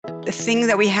the thing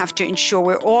that we have to ensure,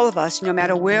 where all of us, no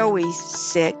matter where we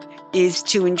sit, is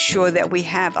to ensure that we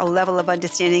have a level of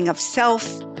understanding of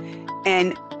self,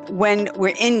 and when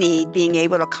we're in need, being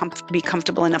able to be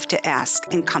comfortable enough to ask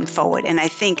and come forward. And I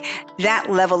think that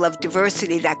level of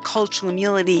diversity, that cultural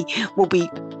immunity, will be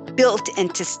built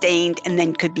and sustained and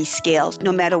then could be scaled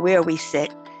no matter where we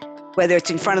sit, whether it's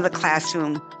in front of the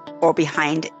classroom or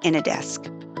behind in a desk.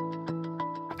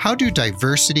 How do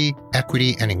diversity,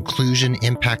 equity, and inclusion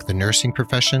impact the nursing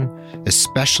profession,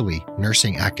 especially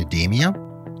nursing academia?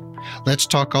 Let's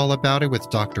talk all about it with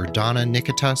Dr. Donna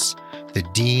Nikitas, the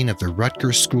Dean of the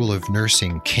Rutgers School of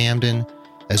Nursing, Camden,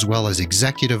 as well as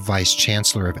Executive Vice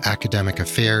Chancellor of Academic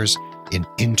Affairs and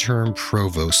Interim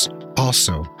Provost,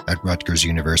 also at Rutgers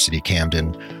University,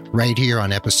 Camden, right here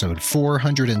on episode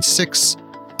 406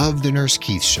 of The Nurse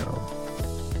Keith Show.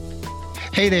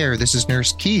 Hey there, this is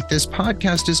Nurse Keith. This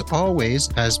podcast is always,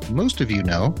 as most of you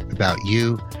know, about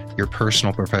you, your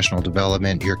personal professional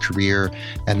development, your career,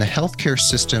 and the healthcare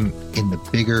system in the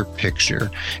bigger picture.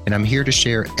 And I'm here to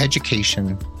share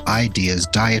education, ideas,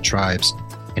 diatribes,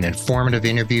 and informative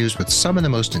interviews with some of the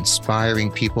most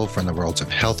inspiring people from the worlds of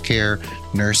healthcare,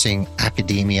 nursing,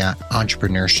 academia,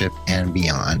 entrepreneurship, and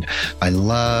beyond. I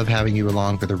love having you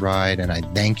along for the ride, and I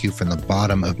thank you from the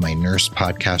bottom of my nurse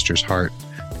podcaster's heart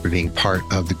for being part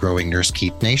of the growing Nurse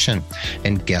Keith Nation.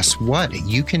 And guess what?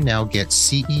 You can now get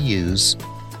CEUs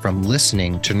from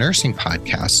listening to nursing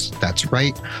podcasts. That's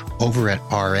right, over at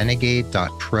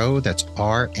rrenegade.pro. That's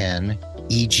RNEGADE.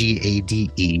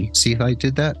 See if I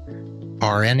did that?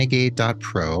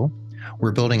 rrenegade.pro.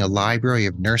 We're building a library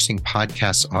of nursing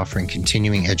podcasts offering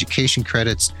continuing education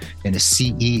credits, and a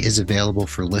CE is available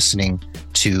for listening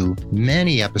to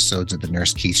many episodes of The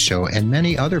Nurse Keith Show and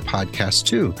many other podcasts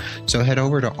too. So head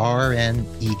over to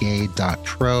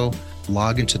rrenegade.pro,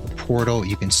 log into the portal.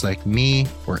 You can select me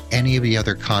or any of the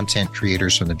other content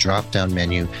creators from the drop-down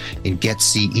menu and get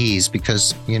CEs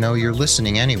because, you know, you're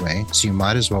listening anyway, so you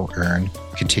might as well earn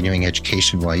continuing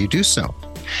education while you do so.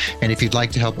 And if you'd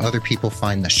like to help other people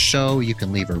find the show, you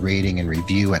can leave a rating and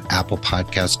review at Apple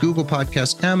Podcasts, Google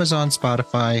Podcasts, Amazon,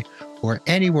 Spotify, or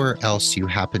anywhere else you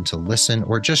happen to listen,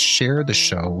 or just share the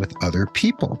show with other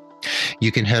people.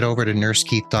 You can head over to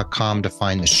nursekeith.com to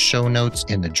find the show notes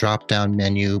in the drop-down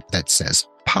menu that says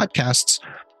podcasts,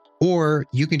 or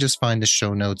you can just find the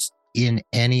show notes in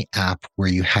any app where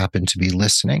you happen to be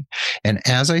listening. And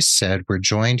as I said, we're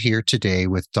joined here today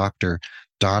with Dr.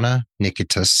 Donna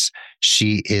Nikitas.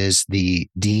 She is the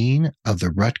Dean of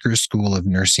the Rutgers School of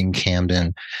Nursing,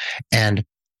 Camden, and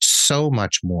so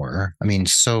much more. I mean,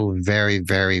 so very,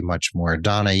 very much more.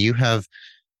 Donna, you have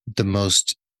the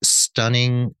most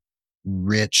stunning,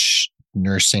 rich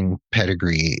nursing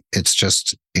pedigree. It's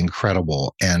just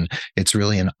incredible. And it's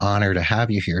really an honor to have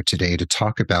you here today to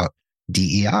talk about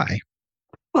DEI.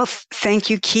 Well, thank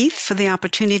you, Keith, for the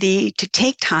opportunity to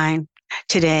take time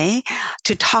today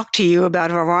to talk to you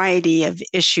about a variety of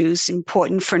issues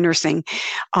important for nursing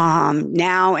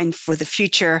now and for the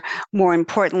future. More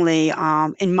importantly,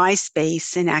 in my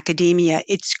space in academia,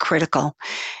 it's critical.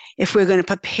 If we're going to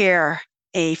prepare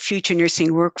a future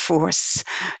nursing workforce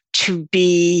to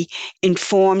be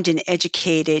informed and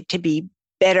educated, to be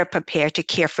better prepared to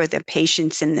care for their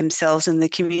patients and themselves and the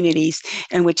communities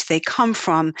in which they come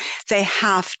from, they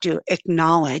have to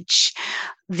acknowledge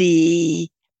the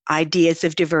ideas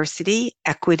of diversity,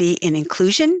 equity, and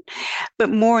inclusion, but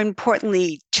more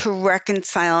importantly, to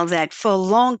reconcile that for a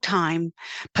long time,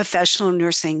 professional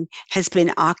nursing has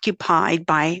been occupied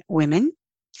by women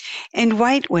and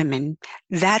white women.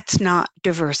 That's not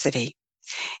diversity.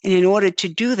 And in order to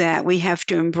do that, we have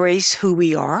to embrace who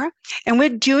we are. And we're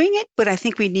doing it, but I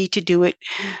think we need to do it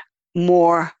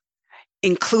more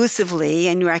inclusively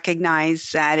and recognize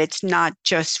that it's not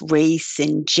just race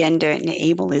and gender and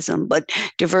ableism, but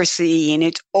diversity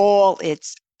in all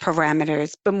its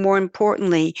parameters. But more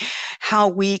importantly, how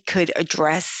we could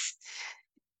address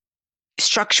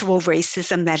structural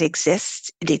racism that exists.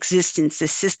 It exists in the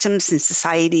systems and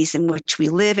societies in which we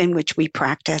live, in which we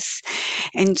practice.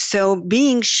 And so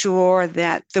being sure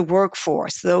that the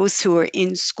workforce, those who are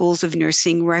in schools of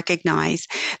nursing, recognize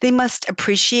they must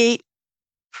appreciate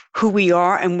who we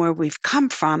are and where we've come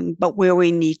from, but where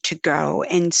we need to go.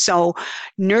 And so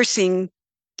nursing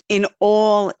in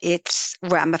all its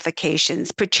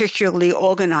ramifications, particularly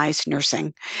organized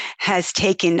nursing, has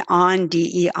taken on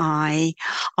DEI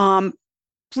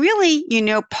really,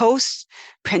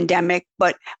 post-pandemic,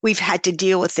 but we've had to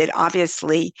deal with it,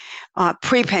 obviously,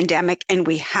 pre-pandemic, and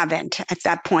we haven't. At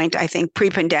that point, I think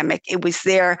pre-pandemic, it was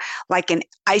there like an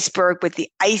iceberg with the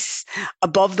ice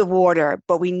above the water,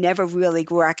 but we never really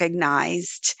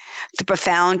recognized the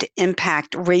profound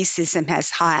impact racism has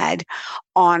had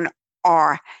on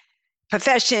our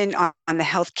profession, on the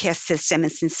healthcare system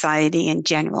and society in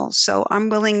general. So I'm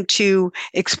willing to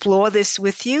explore this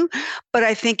with you, but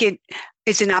I think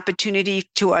it's an opportunity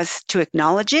to us to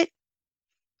acknowledge it,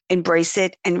 embrace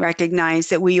it, and recognize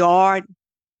that we are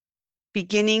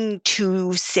beginning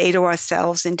to say to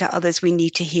ourselves and to others, we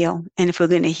need to heal. And if we're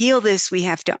going to heal this, we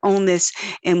have to own this,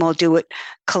 and we'll do it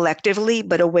collectively,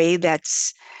 but a way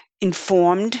that's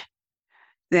informed.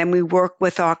 Then we work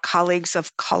with our colleagues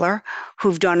of color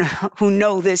who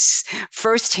know this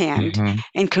firsthand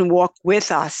and can walk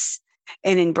with us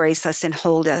and embrace us and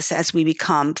hold us as we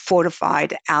become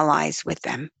fortified allies with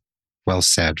them. Well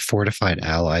said. Fortified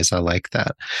allies. I like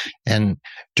that. And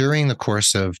during the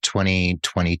course of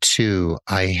 2022,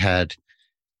 I had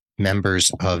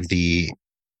members of the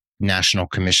National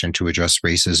Commission to Address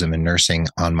Racism in Nursing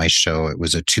on my show. It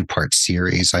was a 2-part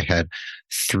series. I had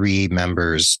 3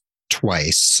 members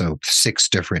twice, so 6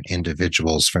 different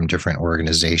individuals from different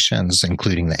organizations,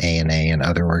 including the ANA and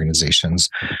other organizations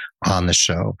on the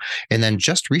show. And then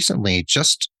just recently,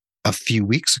 just a few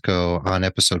weeks ago on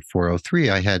episode 403,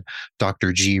 I had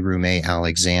Dr. G. Rumeh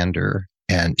Alexander,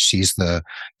 and she's the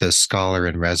scholar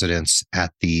in residence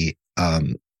at the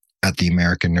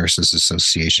American Nurses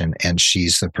Association, and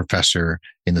she's a professor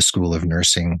in the School of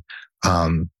Nursing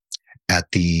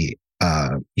at the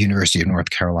University of North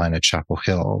Carolina, Chapel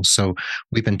Hill. So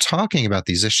we've been talking about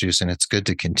these issues, and it's good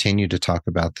to continue to talk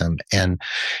about them. And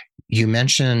you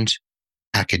mentioned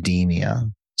academia.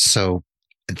 So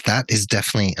that is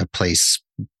definitely a place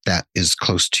that is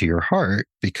close to your heart,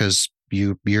 because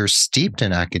you're steeped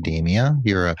in academia.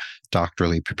 You're a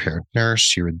doctorally prepared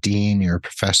nurse. You're a dean. You're a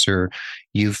professor.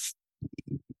 You've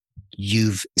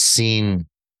seen,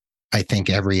 I think,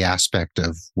 every aspect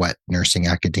of what nursing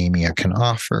academia can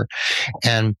offer.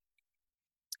 And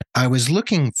I was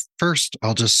looking first,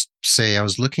 I'll just say, I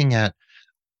was looking at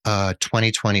a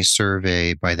 2020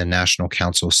 survey by the National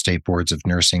Council of State Boards of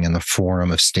Nursing and the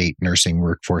Forum of State Nursing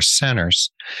Workforce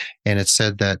Centers. And it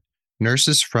said that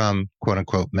nurses from quote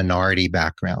unquote minority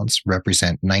backgrounds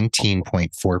represent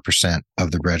 19.4% of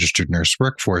the registered nurse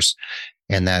workforce,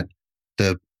 and that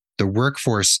the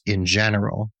workforce in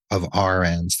general of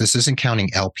RNs, this isn't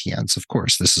counting LPNs, of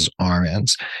course, this is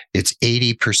RNs, it's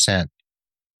 80%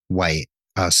 white,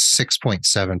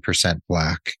 6.7%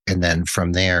 Black, and then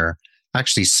from there,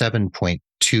 actually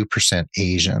 7.2%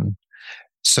 Asian.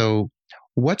 So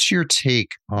what's your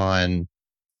take on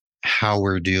how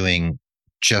we're doing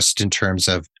just in terms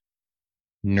of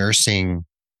nursing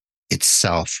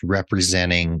itself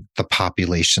representing the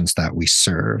populations that we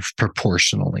serve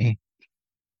proportionally?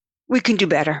 We can do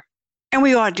better, and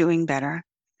we are doing better.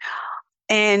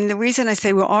 And the reason I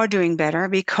say we are doing better,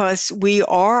 because we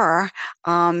are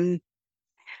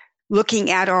looking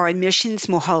at our admissions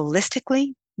more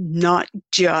holistically, not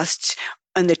just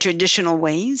in the traditional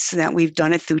ways that we've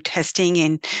done it through testing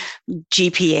and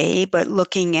GPA, but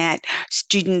looking at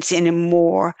students in a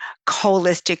more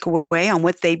holistic way on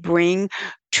what they bring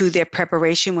to their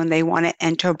preparation when they want to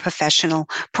enter a professional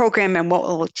program, and what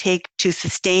it will take to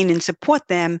sustain and support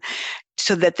them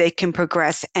so that they can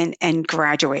progress and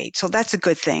graduate. So that's a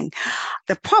good thing.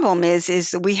 The problem is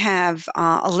that we have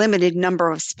a limited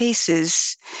number of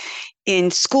spaces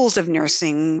in schools of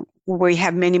nursing where we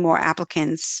have many more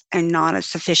applicants and not a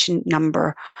sufficient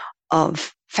number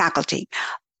of faculty.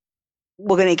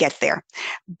 We're going to get there.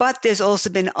 But there's also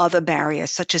been other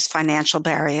barriers, such as financial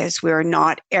barriers, where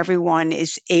not everyone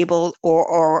is able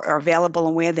or available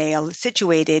and where they are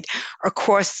situated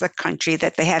across the country,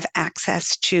 that they have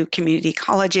access to community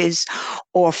colleges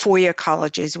or four-year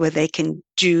colleges where they can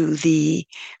do the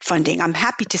funding. I'm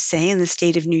happy to say in the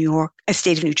state of New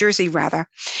Jersey,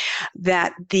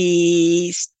 that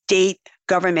the state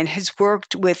government has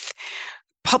worked with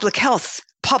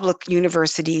public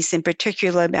universities in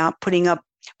particular, about putting up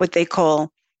what they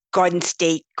call Garden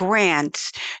State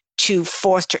grants to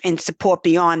foster and support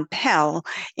beyond Pell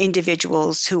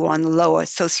individuals who are on lower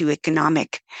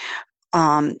socioeconomic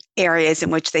areas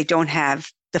in which they don't have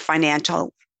the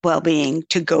financial well-being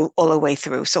to go all the way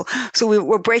through. So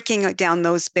we're breaking down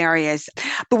those barriers,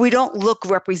 but we don't look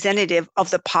representative of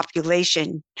the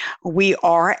population. We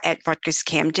are at Rutgers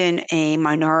Camden a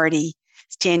minority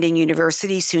standing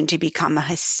university, soon to become a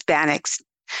Hispanic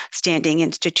standing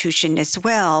institution as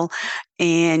well.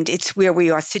 And it's where we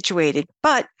are situated.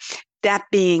 But that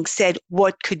being said,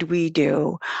 what could we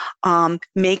do?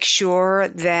 Make sure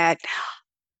that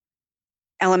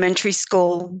elementary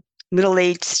school,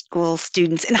 middle-aged school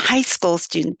students, and high school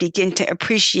students begin to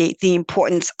appreciate the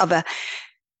importance of a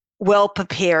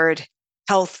well-prepared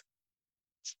health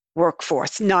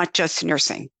workforce, not just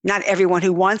nursing. Not everyone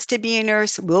who wants to be a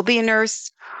nurse will be a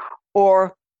nurse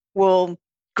or will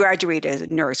graduate as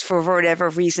a nurse for whatever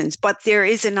reasons, but there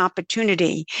is an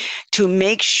opportunity to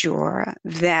make sure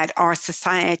that our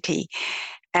society,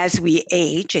 as we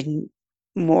age and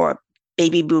more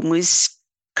baby boomers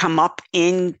come up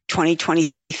in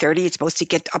 2020, 30, it's supposed to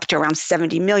get up to around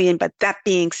 70 million. But that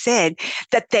being said,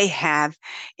 that they have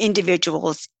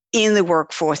individuals in the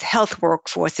workforce, health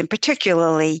workforce, and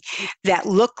particularly that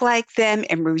look like them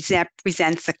and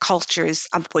represents the cultures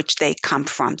of which they come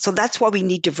from. So that's why we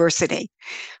need diversity.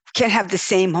 We can't have the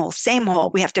same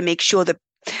hole. We have to make sure that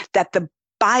the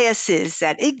biases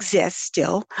that exist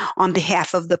still on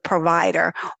behalf of the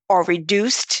provider are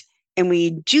reduced. And we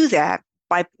do that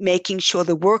by making sure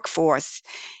the workforce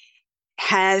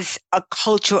has a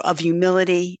culture of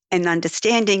humility and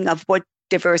understanding of what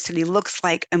diversity looks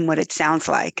like and what it sounds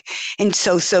like. And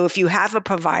so if you have a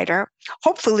provider,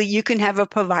 hopefully you can have a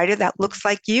provider that looks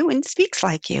like you and speaks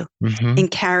like you and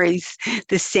carries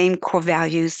the same core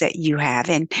values that you have.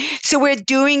 And so we're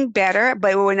doing better,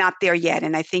 but we're not there yet.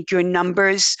 And I think your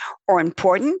numbers are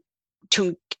important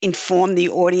to inform the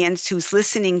audience who's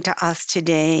listening to us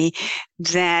today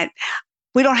that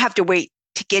we don't have to wait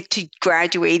to get to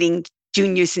graduating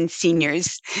juniors and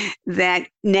seniors, that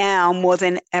now more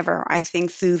than ever, I think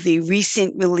through the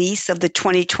recent release of the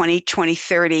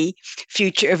 2020-2030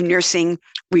 Future of Nursing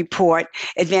Report,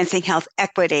 Advancing Health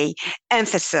Equity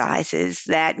emphasizes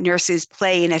that nurses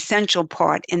play an essential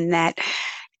part in that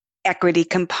equity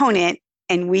component.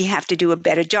 And we have to do a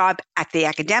better job at the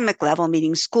academic level,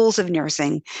 meaning schools of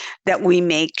nursing, that we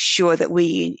make sure that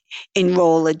we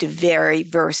enroll a very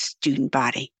diverse student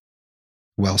body.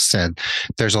 Well said.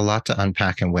 There's a lot to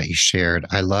unpack in what you shared.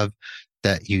 I love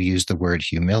that you used the word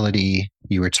humility.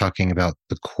 You were talking about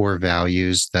the core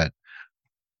values that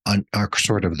are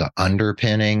sort of the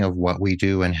underpinning of what we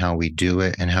do and how we do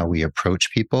it and how we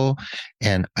approach people.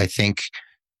 And I think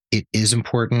it is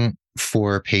important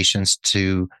for patients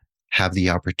to have the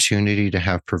opportunity to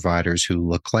have providers who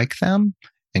look like them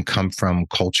and come from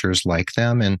cultures like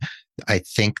them. And I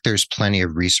think there's plenty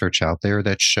of research out there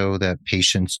that show that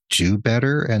patients do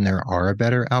better and there are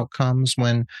better outcomes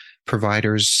when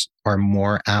providers are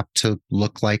more apt to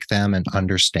look like them and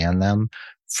understand them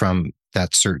from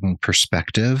that certain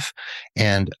perspective.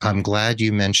 And I'm glad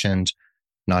you mentioned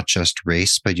not just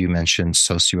race, but you mentioned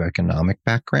socioeconomic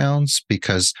backgrounds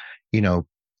because,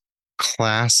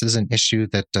 class is an issue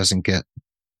that doesn't get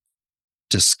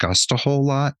discussed a whole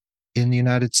lot in the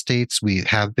United States. We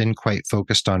have been quite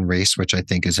focused on race, which I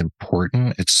think is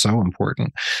important. It's so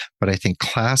important. But I think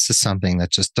class is something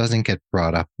that just doesn't get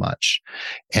brought up much.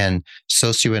 And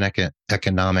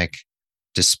socioeconomic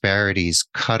disparities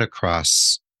cut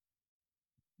across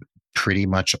pretty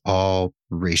much all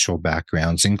racial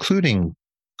backgrounds, including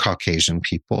Caucasian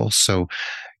people. So,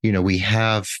 we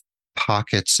have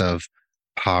pockets of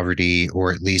poverty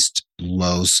or at least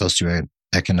low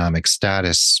socioeconomic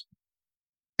status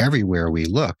everywhere we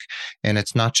look. And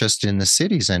it's not just in the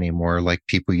cities anymore, like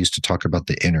people used to talk about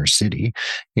the inner city,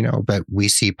 but we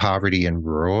see poverty in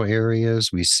rural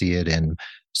areas. We see it in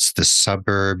the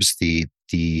suburbs, the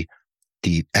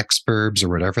exurbs or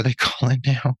whatever they call it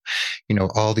now,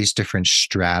 all these different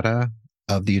strata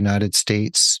of the United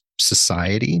States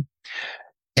society.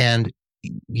 And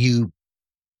you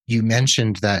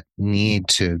mentioned that need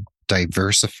to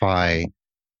diversify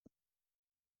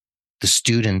the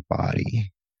student body.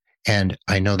 And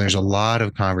I know there's a lot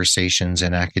of conversations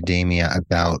in academia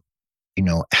about,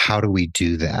 how do we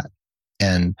do that?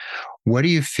 And what do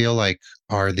you feel like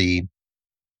are the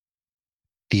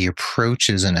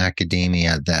approaches in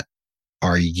academia that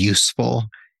are useful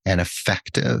and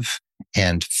effective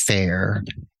and fair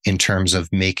in terms of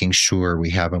making sure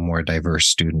we have a more diverse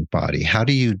student body? How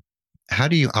do you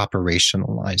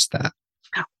operationalize that?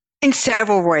 In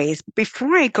several ways.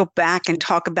 Before I go back and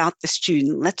talk about the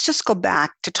student, let's just go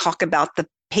back to talk about the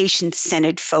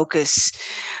patient-centered focus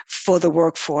for the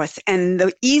workforce. And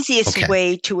the easiest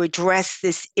way to address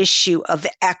this issue of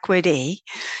equity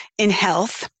in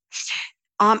health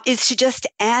is to just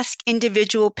ask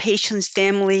individual patients,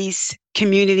 families,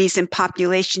 communities, and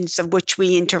populations of which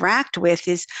we interact with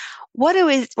is, what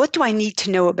do I need to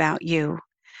know about you?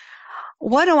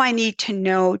 What do I need to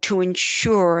know to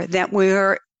ensure that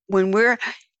when we're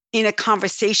in a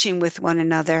conversation with one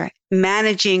another,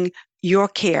 managing your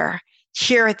care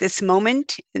here at this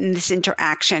moment in this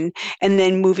interaction, and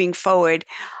then moving forward,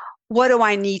 what do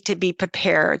I need to be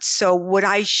prepared? So what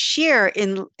I share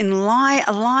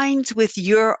aligns with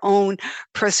your own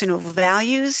personal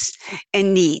values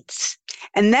and needs.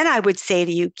 And then I would say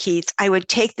to you, Keith, I would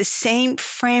take the same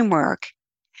framework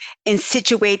and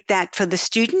situate that for the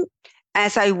student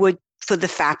as I would for the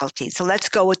faculty. So let's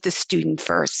go with the student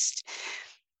first.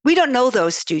 We don't know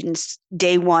those students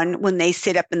day one when they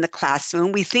sit up in the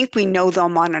classroom. We think we know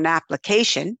them on an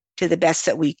application to the best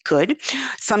that we could.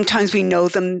 Sometimes we know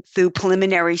them through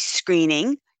preliminary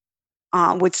screening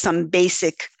with some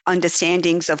basic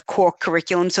understandings of core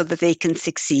curriculum so that they can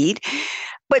succeed.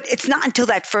 But it's not until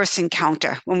that first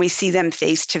encounter when we see them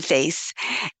face to face.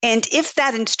 And if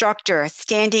that instructor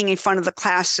standing in front of the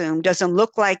classroom doesn't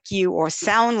look like you or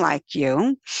sound like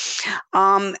you,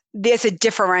 there's a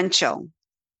differential.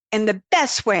 And the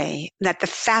best way that the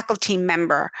faculty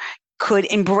member could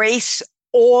embrace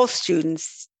all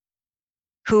students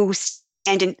who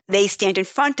they stand in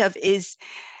front of is,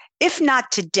 if not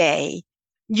today,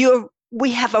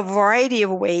 we have a variety of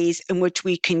ways in which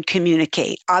we can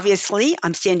communicate. Obviously,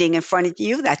 I'm standing in front of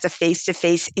you. That's a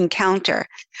face-to-face encounter.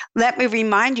 Let me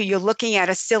remind you, you're looking at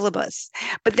a syllabus,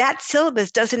 but that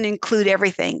syllabus doesn't include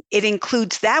everything. It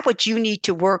includes that which you need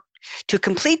to work to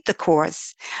complete the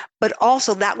course, but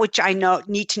also that which I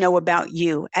need to know about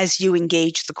you as you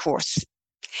engage the course.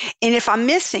 And if I'm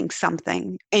missing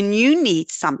something and you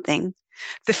need something,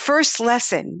 the first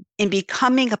lesson in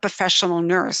becoming a professional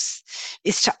nurse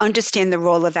is to understand the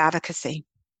role of advocacy.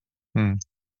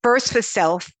 First for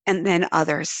self and then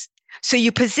others. So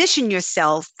you position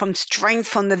yourself from strength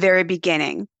from the very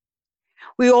beginning.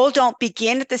 We all don't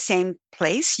begin at the same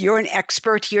place. You're an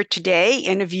expert here today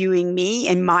interviewing me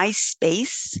in my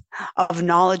space of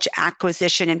knowledge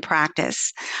acquisition and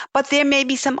practice. But there may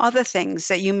be some other things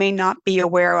that you may not be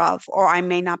aware of, or I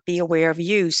may not be aware of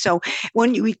you. So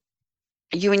when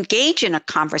you engage in a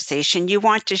conversation, you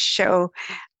want to show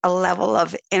a level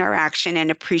of interaction and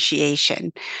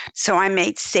appreciation. So I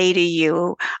may say to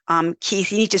you,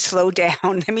 Keith, you need to slow down.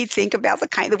 Let me think about the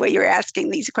kind of way you're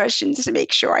asking these questions to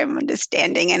make sure I'm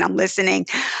understanding and I'm listening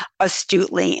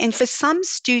astutely. And for some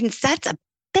students, that's a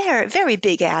very, very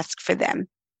big ask for them.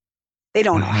 They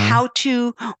don't know how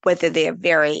to, whether they're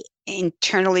very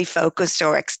internally focused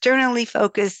or externally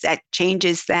focused. That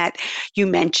changes that. You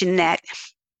mentioned that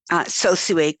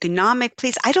socioeconomic,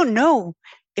 please. I don't know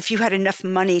if you had enough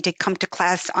money to come to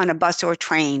class on a bus or a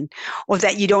train, or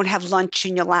that you don't have lunch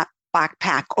in your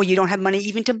backpack, or you don't have money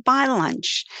even to buy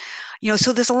lunch.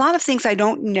 So there's a lot of things I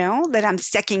don't know that I'm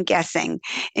second guessing.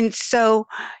 And so,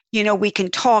 we can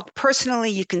talk personally.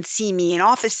 You can see me in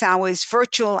office hours,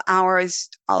 virtual hours.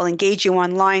 I'll engage you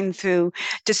online through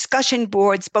discussion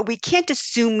boards, but we can't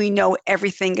assume we know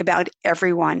everything about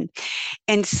everyone.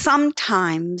 And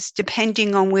sometimes,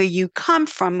 depending on where you come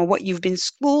from or what you've been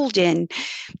schooled in,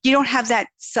 you don't have that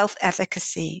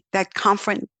self-efficacy, that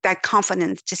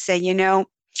confidence to say,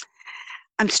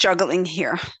 I'm struggling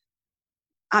here.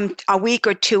 I'm a week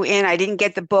or two in, I didn't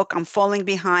get the book, I'm falling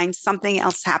behind, something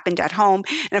else happened at home.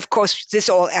 And of course, this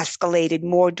all escalated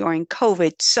more during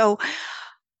COVID. So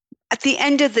at the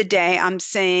end of the day, I'm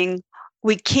saying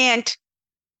we can't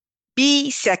be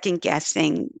second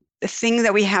guessing. The thing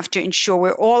that we have to ensure,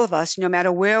 where all of us, no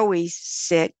matter where we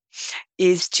sit,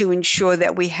 is to ensure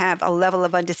that we have a level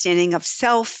of understanding of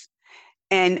self,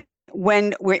 and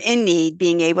when we're in need,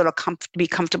 being able to be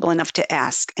comfortable enough to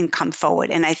ask and come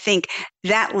forward. And I think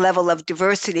that level of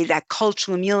diversity, that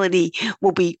cultural humility,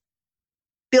 will be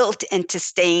built and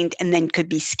sustained and then could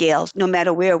be scaled no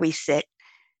matter where we sit,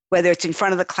 whether it's in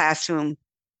front of the classroom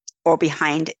or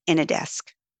behind in a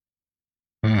desk.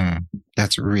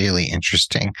 That's really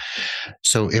interesting.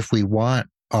 So if we want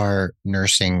our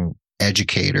nursing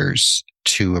educators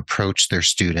to approach their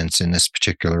students in this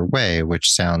particular way,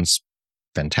 which sounds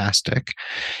fantastic,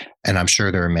 and I'm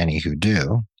sure there are many who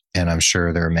do, and I'm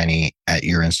sure there are many at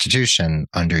your institution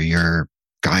under your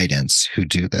guidance who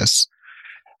do this,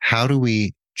 how do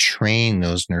we train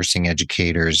those nursing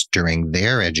educators during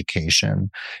their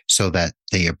education so that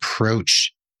they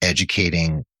approach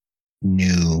educating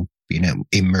new,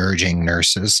 emerging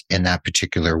nurses in that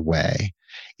particular way?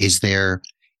 Is there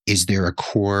a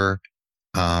core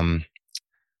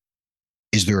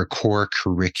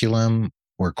curriculum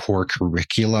or core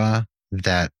curricula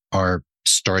that are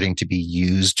starting to be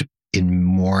used in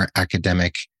more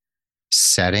academic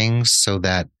settings so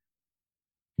that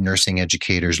nursing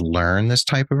educators learn this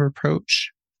type of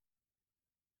approach?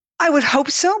 I would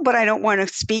hope so, but I don't want to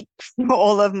speak for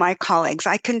all of my colleagues.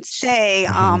 I can say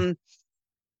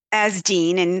as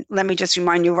dean, and let me just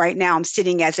remind you right now, I'm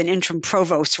sitting as an interim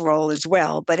provost role as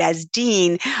well, but as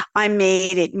dean, I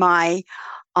made it my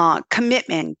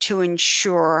commitment to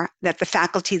ensure that the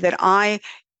faculty that I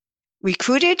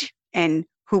recruited and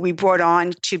who we brought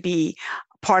on to be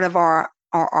part of our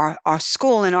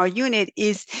school and our unit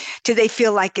is, do they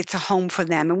feel like it's a home for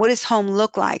them? And what does home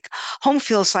look like? Home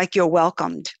feels like you're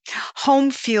welcomed.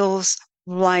 Home feels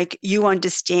like you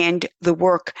understand the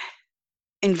work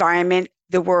environment,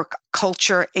 the work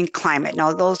culture, and climate.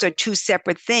 Now, those are two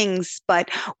separate things, but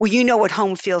you know what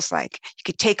home feels like. You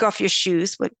could take off your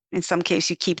shoes, but in some cases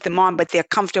you keep them on, but they're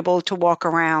comfortable to walk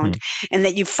around, and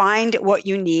that you find what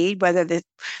you need, whether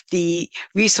the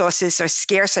resources are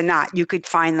scarce or not, you could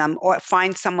find them or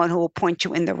find someone who will point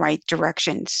you in the right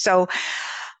direction. So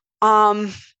I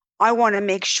want to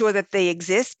make sure that they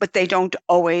exist, but they don't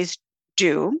always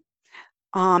do.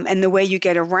 And the way you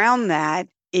get around that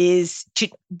is to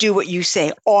do what you say,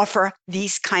 offer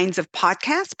these kinds of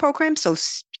podcast programs so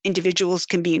individuals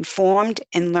can be informed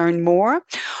and learn more,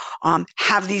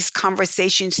 have these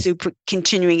conversations through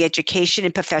continuing education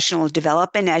and professional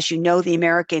development. As you know, the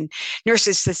American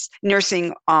Nurses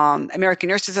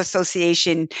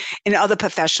Association and other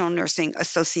professional nursing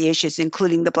associations,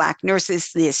 including the Black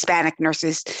Nurses, the Hispanic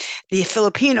Nurses, the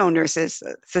Filipino Nurses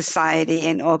Society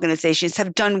and organizations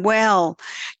have done well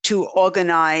to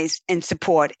organize and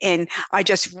support. And I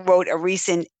just wrote a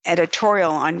recent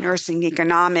editorial on nursing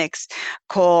economics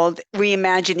called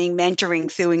Reimagining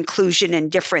Mentoring Through Inclusion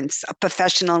and Difference, a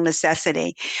Professional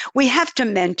Necessity. We have to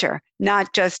mentor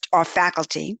not just our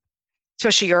faculty,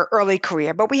 especially your early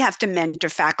career, but we have to mentor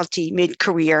faculty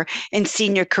mid-career and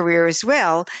senior career as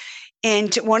well.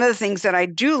 And one of the things that I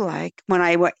do like when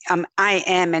I am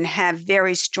and have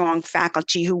very strong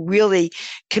faculty who really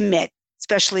commit,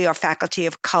 especially our faculty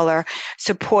of color,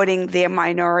 supporting their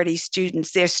minority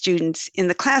students, their students in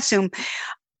the classroom,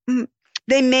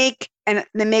 they make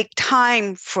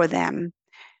time for them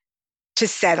to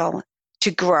settle, to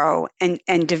grow,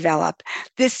 and develop.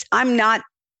 I'm not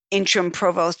interim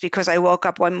provost because I woke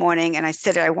up one morning and I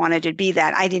said I wanted to be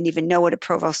that. I didn't even know what a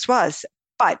provost was,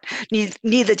 but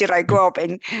neither did I grow up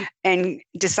and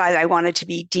decide I wanted to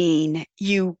be dean.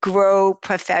 You grow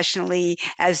professionally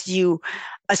as you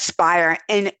aspire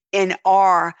and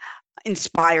are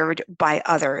inspired by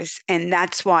others. And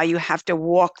that's why you have to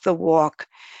walk the walk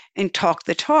and talk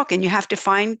the talk. And you have to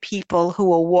find people who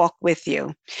will walk with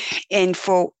you. And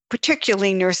for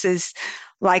particularly nurses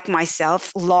like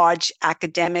myself, large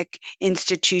academic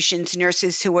institutions,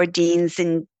 nurses who are deans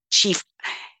and chief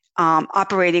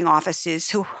operating officers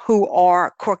who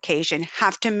are Caucasian,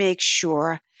 have to make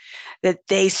sure that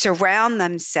they surround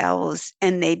themselves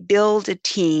and they build a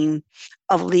team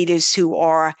of leaders who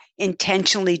are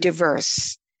intentionally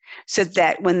diverse, so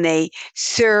that when they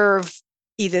serve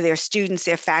either their students,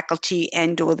 their faculty,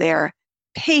 and or their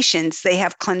patients, they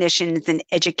have clinicians and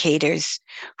educators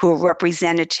who are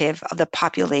representative of the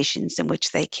populations in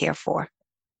which they care for.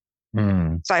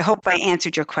 So I hope I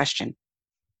answered your question.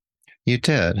 You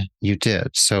did.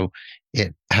 So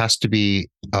it has to be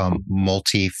a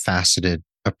multifaceted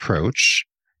approach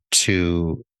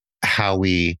to how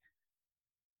we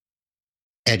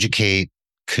educate,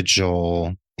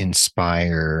 cajole,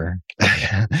 inspire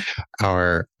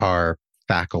our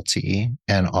faculty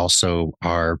and also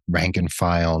our rank and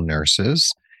file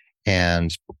nurses,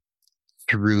 and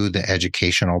through the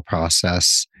educational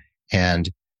process and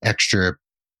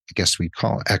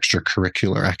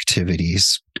extracurricular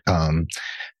activities,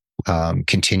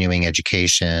 continuing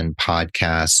education,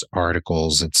 podcasts,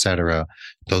 articles, etc.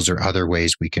 Those are other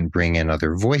ways we can bring in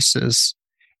other voices.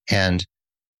 And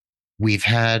we've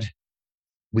had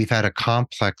a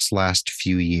complex last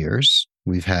few years.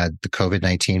 We've had the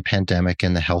COVID-19 pandemic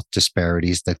and the health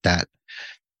disparities that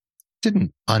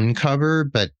didn't uncover,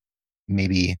 but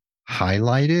maybe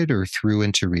highlighted or threw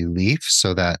into relief,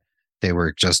 so that they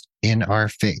were just in our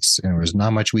face and there was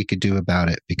not much we could do about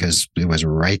it because it was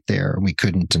right there and we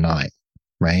couldn't deny it,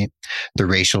 right? The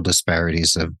racial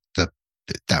disparities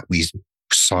that we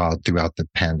saw throughout the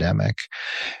pandemic.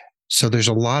 So there's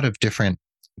a lot of different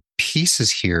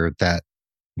pieces here that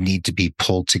need to be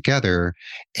pulled together.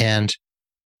 And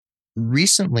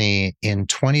recently in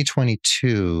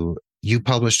 2022, you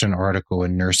published an article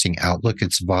in Nursing Outlook.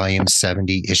 It's volume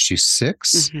 70, issue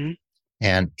 6. Mm-hmm.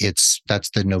 And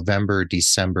that's the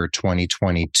November-December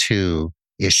 2022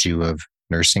 issue of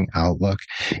Nursing Outlook.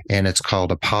 And it's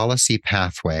called A Policy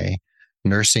Pathway,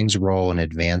 Nursing's Role in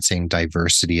Advancing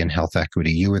Diversity and Health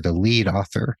Equity. You were the lead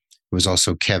author. It was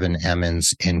also Kevin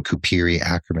Emmons and Kupiri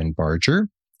Ackerman Barger.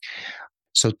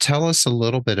 So tell us a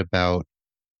little bit about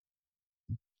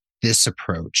this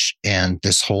approach and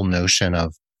this whole notion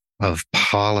of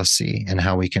policy and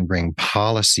how we can bring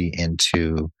policy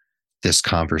into this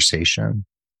conversation.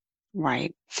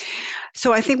 Right.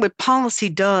 So I think what policy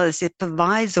does, it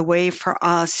provides a way for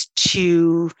us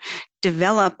to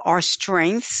develop our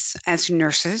strengths as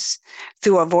nurses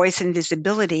through our voice and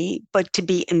visibility, but to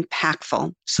be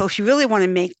impactful. So if you really want to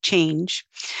make change,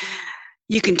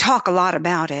 you can talk a lot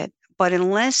about it, but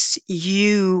unless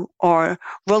you or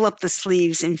roll up the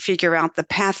sleeves and figure out the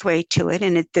pathway to it,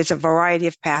 and there's a variety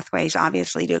of pathways,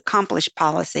 obviously, to accomplish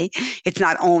policy. It's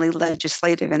not only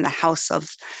legislative in the House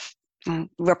of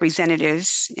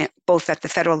Representatives, both at the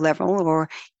federal level or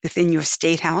within your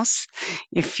state house,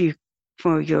 if you,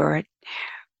 for your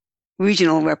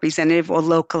regional representative, or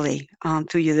locally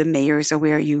through the mayors or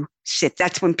where you sit.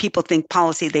 That's when people think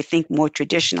policy, they think more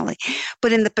traditionally.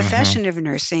 But in the profession of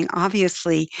nursing,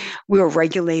 obviously, we're a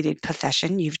regulated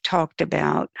profession. You've talked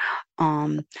about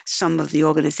some of the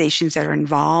organizations that are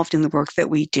involved in the work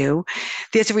that we do.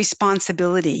 There's a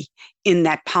responsibility in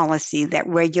that policy that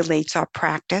regulates our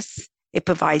practice. It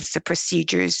provides the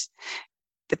procedures,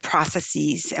 the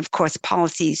processes, of course,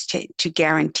 policies to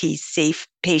guarantee safe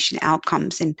patient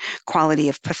outcomes and quality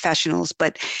of professionals.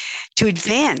 But to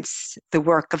advance the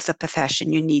work of the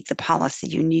profession, you need the policy.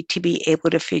 You need to be able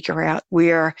to figure out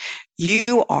where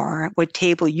you are, what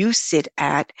table you sit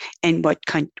at, and what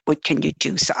can you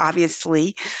do. So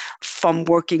obviously, from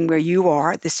working where you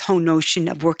are, this whole notion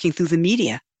of working through the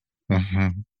media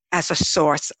as a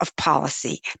source of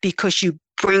policy, because you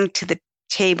bring to the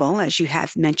table, as you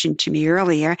have mentioned to me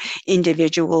earlier,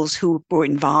 individuals who were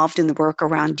involved in the work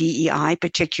around DEI,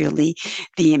 particularly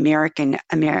the American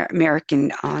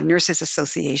Nurses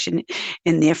Association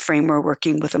in their framework,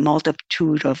 working with a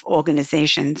multitude of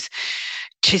organizations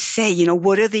to say,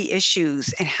 what are the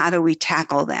issues and how do we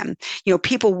tackle them?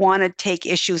 People want to take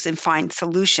issues and find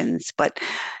solutions, but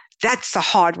that's the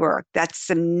hard work. That's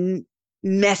the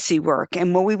messy work.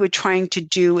 And what we were trying to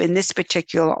do in this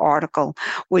particular article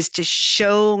was to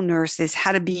show nurses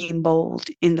how to be bold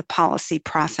in the policy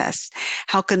process.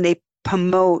 How can they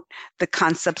promote the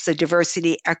concepts of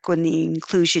diversity, equity,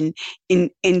 inclusion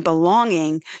in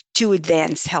belonging to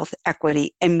advance health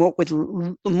equity, and what would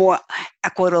more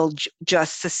equitable,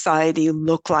 just society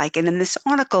look like? And in this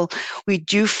article, we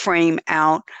do frame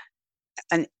out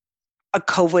a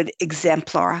COVID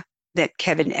exemplar that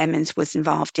Kevin Emmons was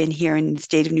involved in here in the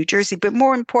state of New Jersey. But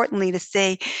more importantly, to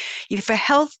say, for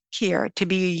healthcare to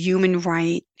be a human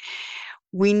right,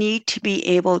 we need to be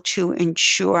able to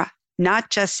ensure not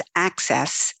just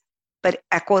access, but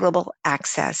equitable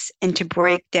access, and to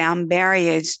break down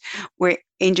barriers where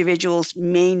individuals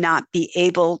may not be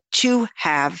able to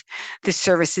have the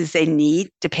services they need,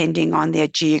 depending on their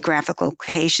geographical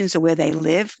locations or where they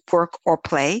live, work, or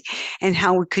play, and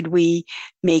how could we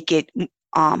make it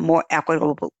more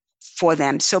equitable for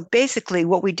them. So basically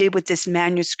what we did with this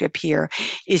manuscript here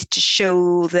is to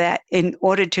show that in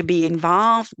order to be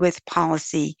involved with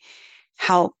policy,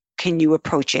 how can you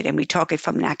approach it? And we talk it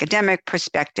from an academic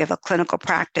perspective, a clinical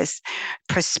practice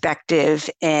perspective,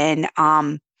 and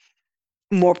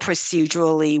more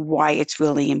procedurally why it's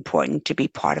really important to be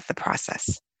part of the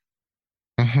process.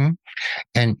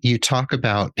 And you talk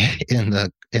about in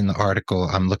the article,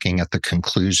 I'm looking at the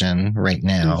conclusion right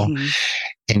now,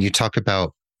 and you talk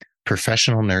about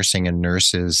professional nursing and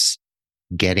nurses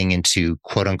getting into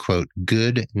quote unquote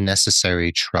good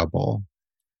necessary trouble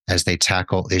as they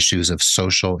tackle issues of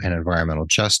social and environmental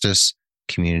justice,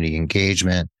 community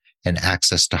engagement, and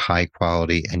access to high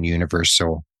quality and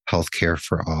universal healthcare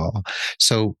for all.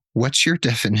 So what's your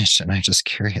definition? I'm just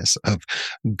curious of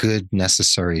good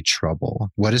necessary trouble.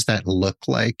 What does that look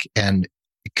like? And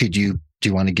do you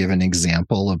want to give an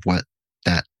example of what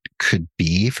that could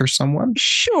be for someone?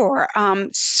 Sure.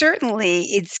 Certainly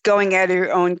it's going out of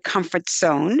your own comfort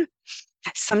zone.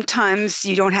 Sometimes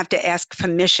you don't have to ask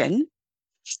permission.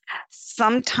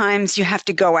 Sometimes you have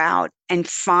to go out and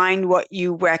find what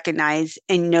you recognize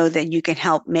and know that you can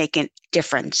help make a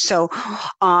difference. So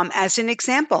as an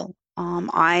example, when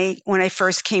I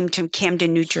first came to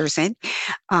Camden, New Jersey,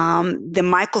 the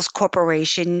Michaels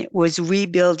Corporation was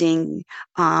rebuilding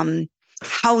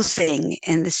housing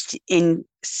in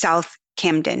South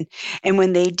Camden. And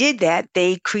when they did that,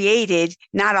 they created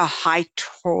not a high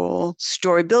tall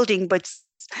story building, but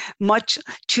much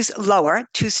lower,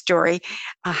 two-story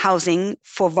housing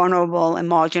for vulnerable and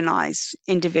marginalized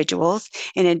individuals,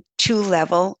 in a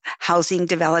two-level housing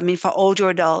development for older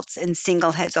adults and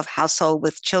single heads of household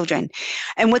with children.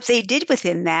 And what they did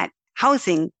within that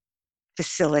housing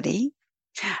facility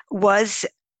was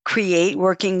create,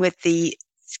 working with the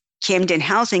Camden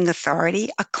Housing Authority,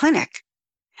 a clinic.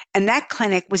 And that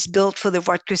clinic was built for the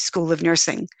Rutgers School of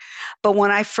Nursing. But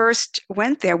when I first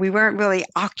went there, we weren't really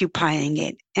occupying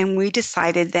it. And we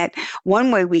decided that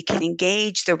one way we can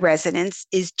engage the residents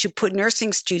is to put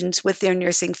nursing students with their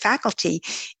nursing faculty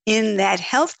in that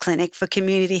health clinic for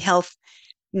community health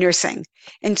nursing.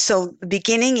 And so the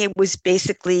beginning, it was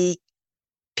basically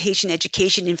patient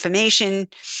education information,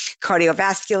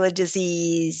 cardiovascular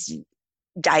disease,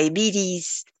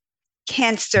 diabetes,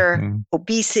 cancer,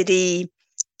 obesity,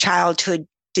 childhood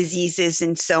diseases,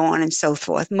 and so on and so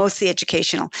forth, mostly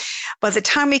educational. By the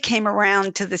time we came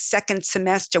around to the second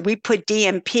semester, we put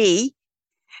DNP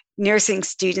nursing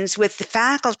students with the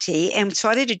faculty and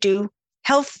started to do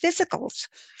health physicals,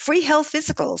 free health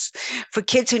physicals for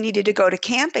kids who needed to go to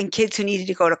camp and kids who needed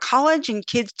to go to college and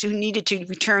kids who needed to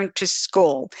return to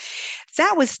school.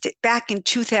 That was back in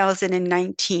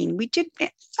 2019. We did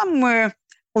somewhere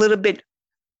a little bit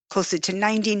closer to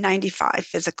 90, 95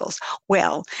 physicals.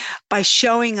 Well, by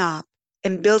showing up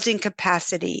and building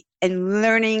capacity and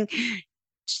learning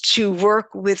to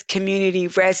work with community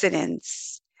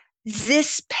residents,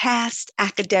 this past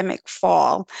academic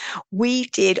fall, we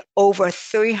did over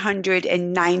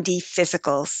 390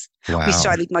 physicals. Wow. We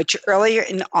started much earlier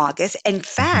in August. In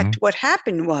fact, what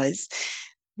happened was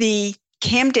the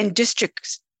Camden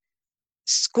District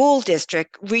School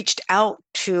District reached out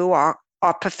to our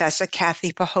professor,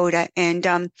 Kathy Pahota,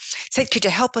 and said, could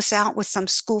you help us out with some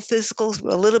school physicals?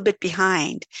 We're a little bit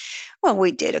behind. Well,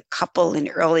 we did a couple in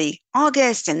early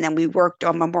August, and then we worked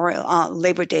on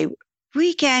Labor Day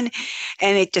weekend,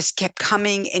 and it just kept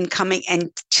coming and coming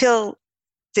until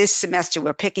this semester.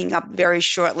 We're picking up very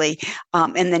shortly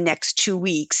in the next 2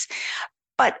 weeks.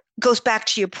 But goes back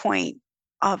to your point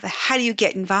of how do you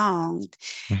get involved?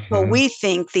 Well, we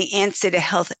think the answer to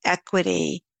health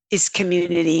equity is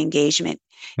community engagement,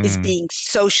 is being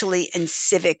socially and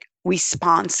civic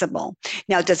responsible.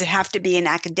 Now, does it have to be an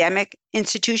academic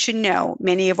institution? No.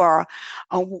 Many of our,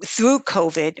 through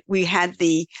COVID, we had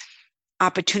the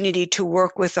opportunity to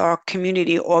work with our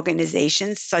community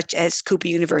organizations such as Cooper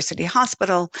University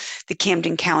Hospital, the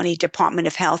Camden County Department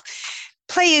of Health,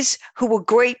 players who were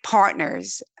great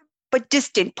partners, but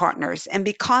distant partners. And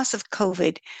because of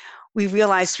COVID, we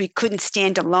realized we couldn't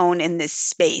stand alone in this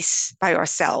space by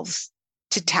ourselves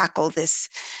to tackle this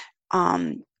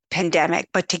pandemic,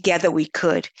 but together we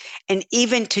could. And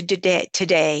even to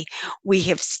today, we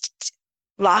have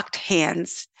locked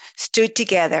hands, stood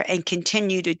together, and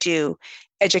continue to do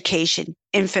education,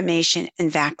 information,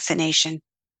 and vaccination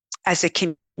as a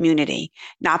community,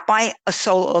 not by a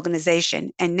sole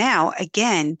organization. And now,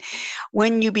 again,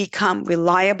 when you become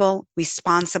reliable,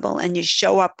 responsible, and you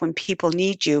show up when people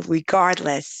need you,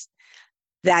 regardless,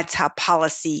 that's how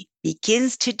policy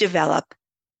begins to develop,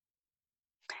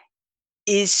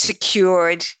 is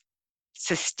secured,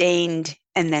 sustained,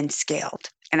 and then scaled.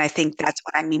 And I think that's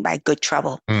what I mean by good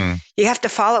trouble. You have to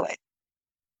follow it.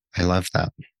 I love that.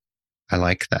 I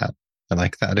like that. I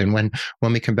like that. And when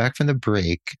we come back from the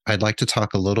break, I'd like to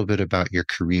talk a little bit about your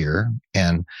career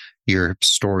and your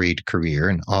storied career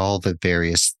and all the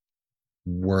various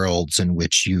worlds in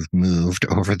which you've moved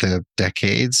over the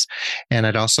decades. And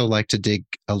I'd also like to dig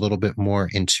a little bit more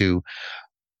into,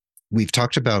 we've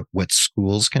talked about what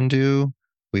schools can do.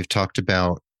 We've talked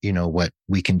about what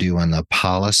we can do on the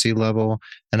policy level.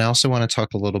 And I also want to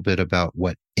talk a little bit about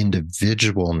what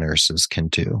individual nurses can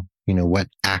do. What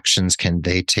actions can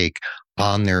they take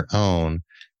on their own,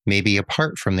 maybe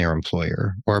apart from their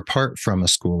employer or apart from a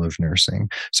school of nursing.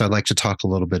 So I'd like to talk a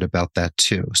little bit about that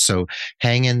too. So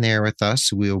hang in there with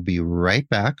us. We'll be right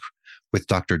back with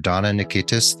Dr. Donna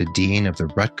Nikitas, the Dean of the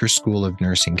Rutgers School of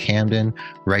Nursing Camden,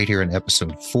 right here in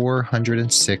episode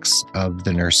 406 of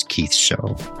The Nurse Keith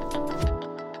Show.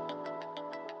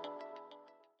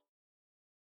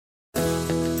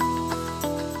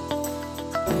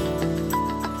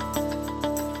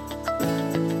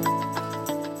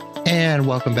 And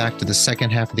welcome back to the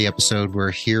second half of the episode.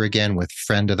 We're here again with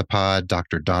friend of the pod,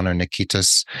 Dr. Donna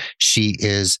Nikitas. She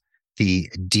is the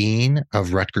Dean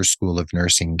of Rutgers School of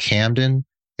Nursing Camden,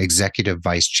 Executive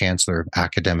Vice Chancellor of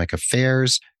Academic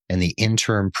Affairs, and the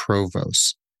Interim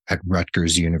Provost at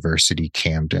Rutgers University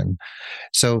Camden.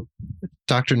 So,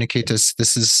 Dr. Nikitas,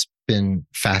 this has been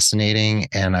fascinating,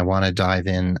 and I want to dive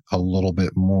in a little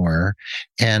bit more.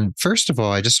 And first of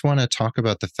all, I just want to talk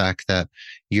about the fact that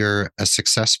you're a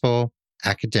successful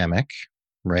academic,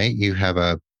 right? You have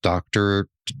a doctor,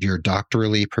 you're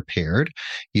doctorally prepared.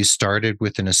 You started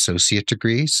with an associate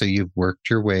degree, so you've worked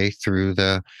your way through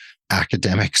the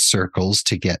academic circles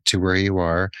to get to where you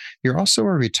are. You're also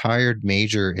a retired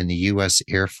major in the U.S.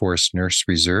 Air Force Nurse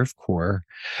Reserve Corps.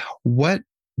 What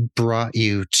brought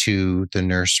you to the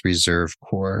Nurse Reserve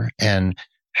Corps, and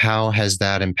how has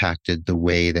that impacted the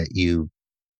way that you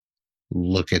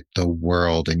look at the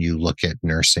world and you look at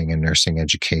nursing and nursing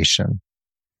education?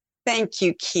 Thank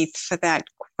you, Keith, for that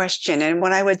question. And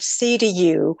what I would say to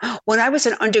you, when I was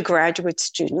an undergraduate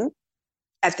student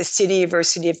at the City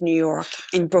University of New York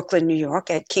in Brooklyn, New York,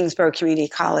 at Kingsborough Community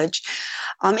College,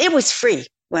 it was free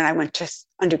when I went to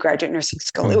undergraduate nursing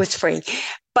school. It was free,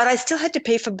 but I still had to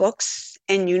pay for books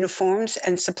and uniforms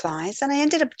and supplies. And I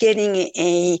ended up getting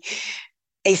a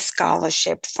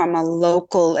scholarship from a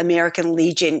local American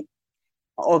Legion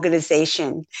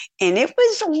organization. And it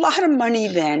was a lot of money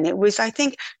then. It was, I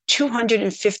think,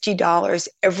 $250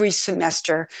 every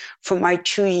semester for my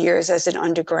 2 years as an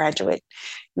undergraduate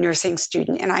nursing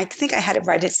student. And I think I had to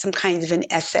write some kind of an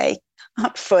essay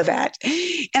for that.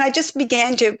 And I just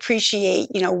began to appreciate,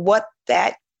 what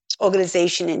that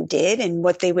organization did and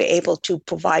what they were able to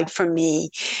provide for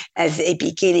me as a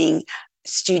beginning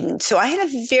student. So I had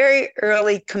a very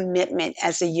early commitment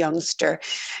as a youngster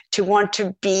to want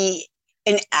to be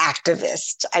an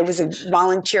activist. I was a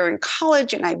volunteer in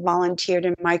college and I volunteered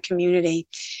in my community.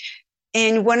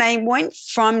 And when I went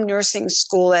from nursing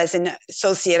school as an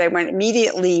associate, I went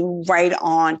immediately right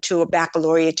on to a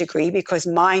baccalaureate degree because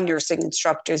my nursing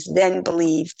instructors then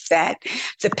believed that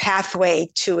the pathway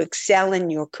to excel in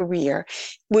your career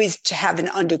was to have an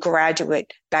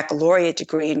undergraduate baccalaureate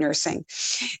degree in nursing.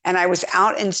 And I was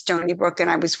out in Stony Brook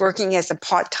and I was working as a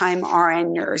part-time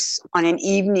RN nurse on an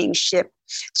evening shift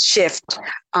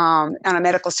on a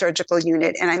medical surgical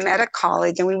unit. And I met a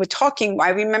colleague and we were talking, I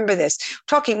remember this,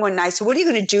 talking one night. So what are you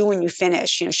going to do when you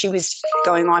finish? She was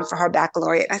going on for her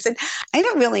baccalaureate. I said, I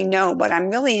don't really know, but I'm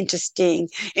really interested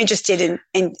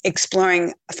in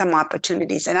exploring some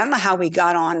opportunities. And I don't know how we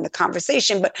got on the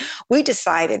conversation, but we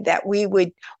decided that we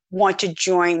would want to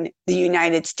join the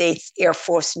United States Air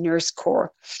Force Nurse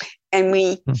Corps. And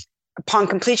upon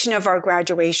completion of our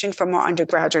graduation from our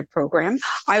undergraduate program,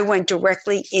 I went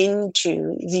directly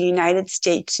into the United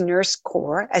States Nurse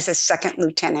Corps as a second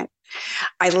lieutenant.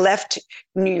 I left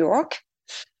New York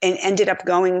and ended up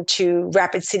going to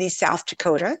Rapid City, South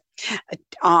Dakota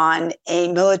on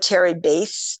a military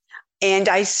base. And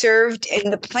I served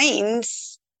in the plains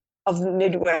of the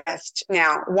Midwest.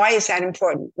 Now, why is that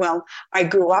important? Well, I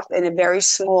grew up in a very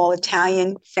small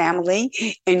Italian family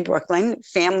in Brooklyn,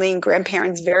 family and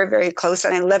grandparents very, very close,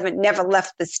 and I never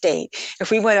left the state.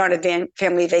 If we went on a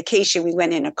family vacation, we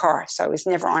went in a car, so I was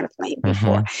never on a plane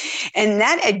before. And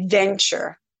that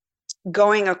adventure,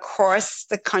 going across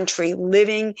the country,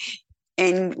 living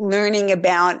and learning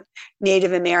about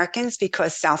Native Americans,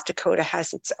 because South Dakota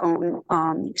has its own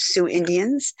Sioux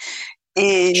Indians,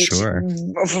 and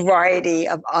a variety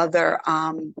of other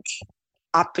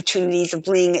opportunities of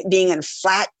being in a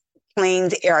flat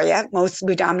plains area, most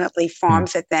predominantly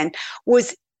farms that then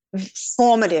was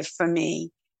formative for me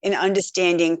in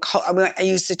understanding, I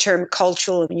use the term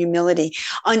cultural humility,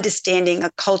 understanding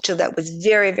a culture that was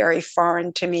very, very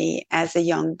foreign to me as a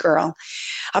young girl.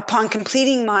 Upon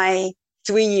completing my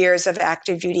 3 years of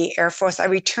active duty Air Force, I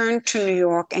returned to New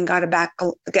York and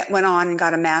went on and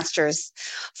got a master's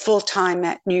full-time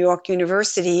at New York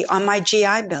University on my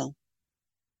GI Bill.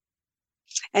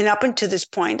 And up until this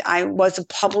point, I was a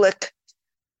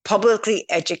publicly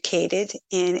educated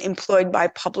and employed by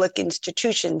public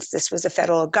institutions. This was the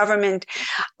federal government.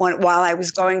 While I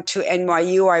was going to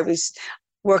NYU, I was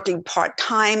working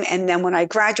part-time. And then when I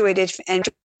graduated,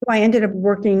 I ended up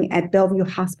working at Bellevue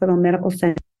Hospital Medical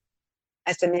Center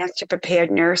as a master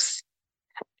prepared nurse.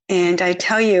 And I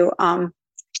tell you,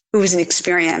 it was an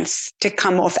experience to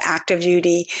come off active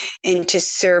duty and to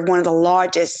serve one of the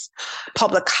largest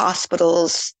public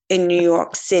hospitals in New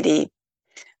York City.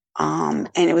 And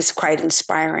it was quite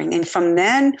inspiring. And from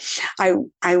then,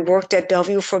 I worked at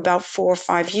Bellevue for about 4 or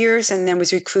 5 years and then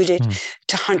was recruited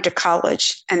to Hunter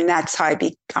College. And that's how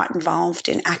I got involved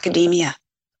in academia.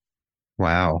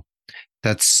 Wow.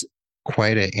 That's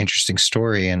quite an interesting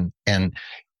story. And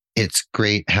it's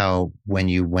great how when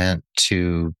you went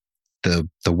to the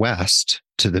West,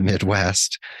 to the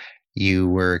Midwest, you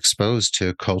were exposed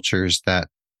to cultures that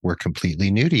were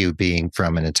completely new to you, being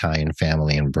from an Italian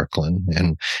family in Brooklyn.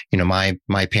 And,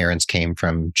 my parents came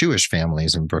from Jewish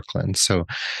families in Brooklyn. So,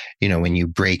 when you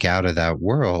break out of that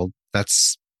world,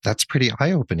 that's pretty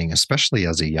eye-opening, especially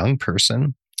as a young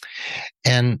person.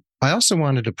 And I also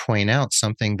wanted to point out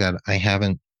something that I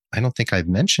don't think I've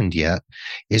mentioned yet,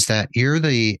 is that you're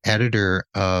the editor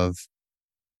of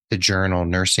the journal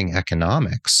Nursing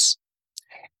Economics.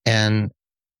 And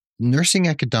Nursing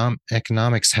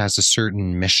Economics has a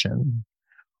certain mission.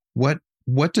 What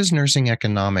does Nursing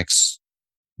Economics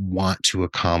want to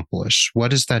accomplish?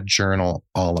 What is that journal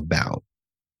all about?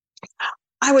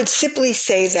 I would simply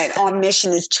say that our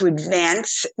mission is to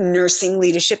advance nursing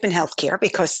leadership in healthcare,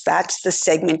 because that's the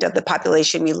segment of the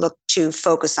population we look to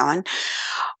focus on,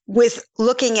 with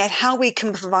looking at how we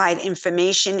can provide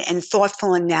information and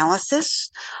thoughtful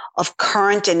analysis of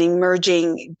current and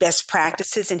emerging best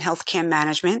practices in healthcare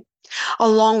management,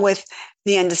 along with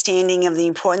the understanding of the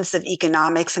importance of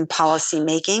economics and policy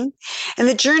making. And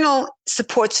the journal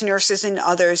supports nurses and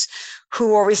others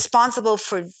who are responsible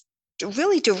for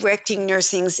really directing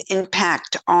nursing's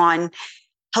impact on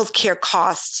healthcare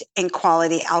costs and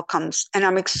quality outcomes. And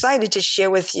I'm excited to share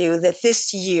with you that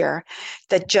this year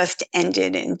that just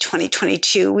ended in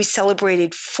 2022, we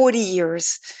celebrated 40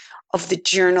 years of the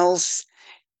journal's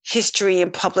history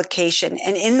and publication.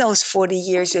 And in those 40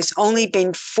 years, there's only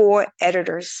been 4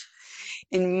 editors.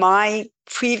 In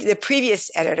the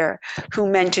previous editor who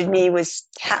mentored me was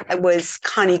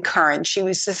Connie Curran. She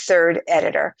was the 3rd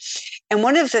editor. And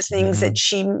one of the things that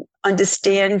she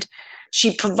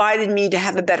provided me to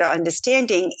have a better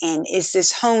understanding in is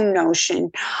this whole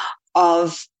notion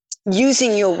of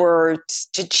using your words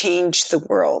to change the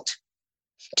world.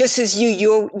 Just as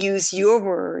you use your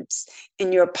words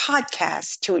in your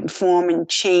podcast to inform and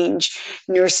change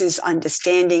nurses'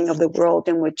 understanding of the world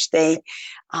in which they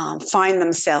find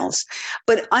themselves,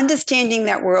 but understanding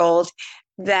that world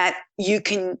that you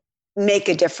can make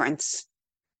a difference.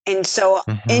 And so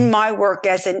in my work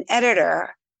as an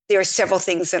editor, there are several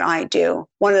things that I do.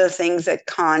 One of the things that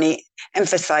Connie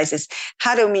emphasizes,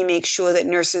 how do we make sure that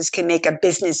nurses can make a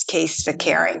business case for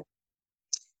caring?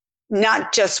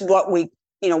 Not just what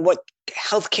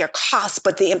healthcare costs,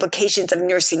 but the implications of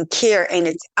nursing care and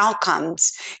its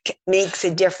outcomes makes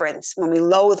a difference. When we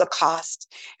lower the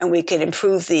cost and we can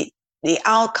improve the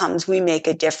outcomes, we make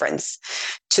a difference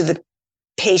to the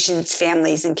patients,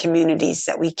 families, and communities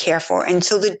that we care for. And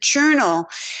so the journal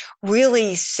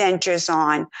really centers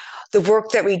on the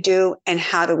work that we do and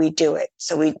how do we do it.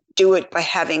 So we do it by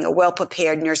having a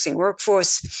well-prepared nursing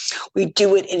workforce. We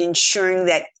do it in ensuring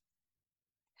that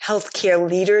healthcare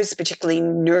leaders, particularly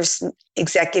nurse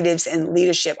executives and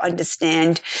leadership,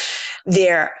 understand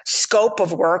their scope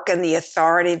of work and the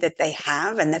authority that they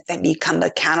have, and that they become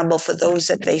accountable for those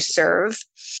that they serve.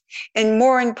 And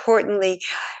more importantly,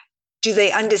 do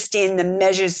they understand the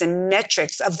measures and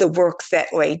metrics of the work that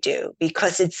we do?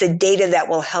 Because it's the data that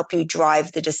will help you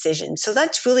drive the decision. So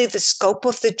that's really the scope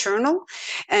of the journal.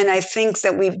 And I think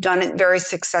that we've done it very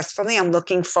successfully. I'm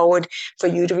looking forward for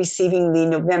you to receiving the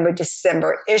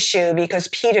November-December issue, because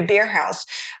Peter Beerhouse,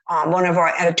 one of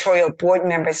our editorial board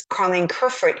members, Carleen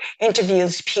Kerfoot,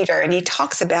 interviews Peter, and he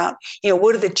talks about,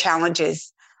 what are the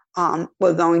challenges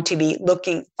we're going to be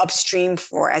looking upstream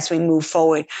for as we move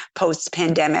forward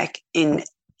post-pandemic in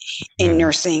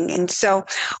nursing. And so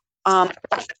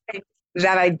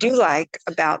that I do like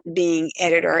about being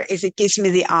editor is it gives me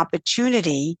the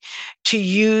opportunity to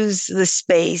use the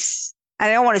space. I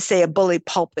don't want to say a bully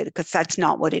pulpit, because that's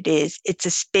not what it is. It's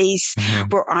a space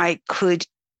where I could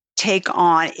take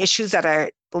on issues that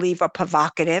I believe are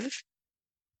provocative,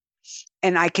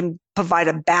 and I can provide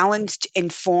a balanced,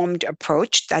 informed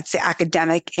approach, that's the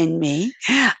academic in me,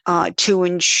 to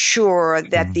ensure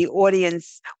that the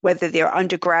audience, whether they're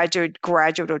undergraduate,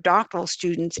 graduate, or doctoral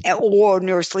students, or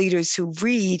nurse leaders who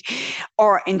read,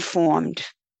 are informed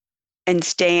and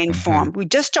stay informed. We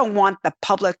just don't want the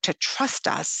public to trust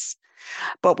us,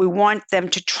 but we want them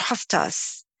to trust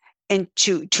us and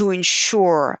to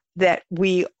ensure that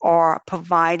we are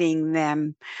providing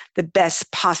them the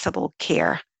best possible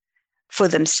care for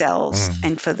themselves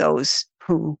and for those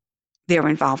who they're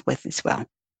involved with as well.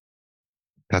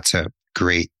 That's a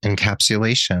great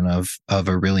encapsulation of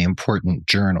a really important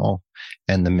journal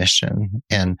and the mission.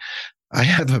 And I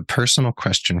have a personal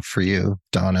question for you,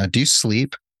 Donna. Do you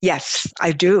sleep? Yes,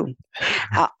 I do.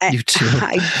 You do?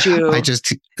 I do. I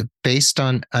just, based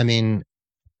on,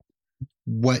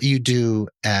 what you do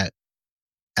at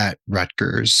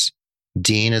Rutgers,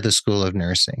 Dean of the School of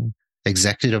Nursing,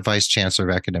 Executive Vice Chancellor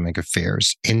of Academic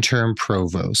Affairs, Interim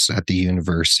Provost at the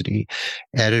university,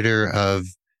 editor of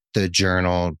the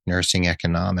journal Nursing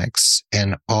Economics,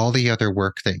 and all the other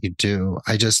work that you do.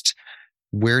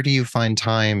 Where do you find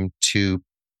time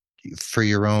for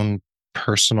your own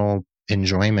personal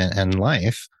enjoyment and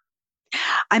life?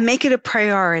 I make it a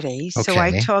priority.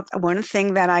 Okay. So one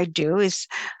thing that I do is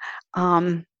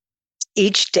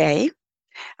each day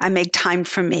I make time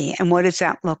for me. And what does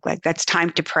that look like? That's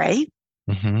time to pray.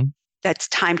 That's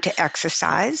time to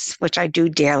exercise, which I do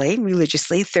daily,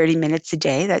 religiously, 30 minutes a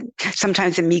day. That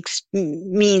sometimes it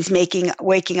means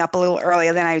waking up a little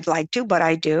earlier than I'd like to, but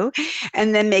I do.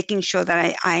 And then making sure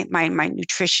that my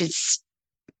nutrition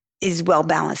is well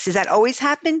balanced. Does that always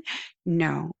happen?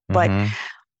 No. But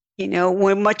Mm-hmm.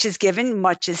 when much is given,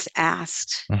 much is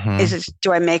asked. Mm-hmm.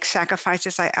 Do I make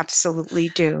sacrifices? I absolutely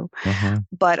do. Mm-hmm.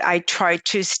 But I try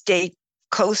to stay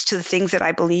close to the things that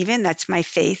I believe in. That's my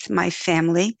faith, my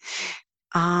family,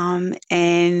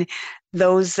 and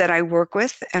those that I work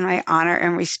with, and I honor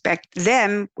and respect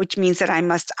them, which means that I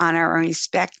must honor and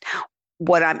respect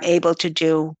what I'm able to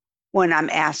do when I'm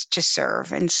asked to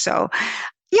serve. And so,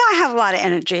 yeah, I have a lot of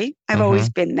energy. I've Mm-hmm. always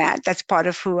been that. That's part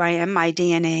of who I am, my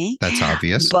DNA. That's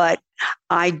obvious. But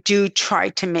I do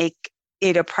try to make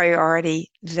it a priority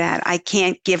that I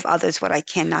can't give others what I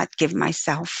cannot give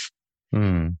myself.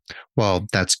 Well,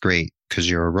 that's great because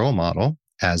you're a role model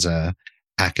as a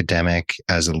academic,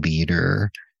 as a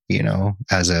leader,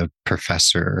 as a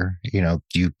professor,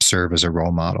 you serve as a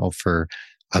role model for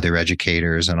other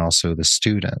educators and also the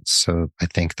students. So I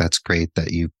think that's great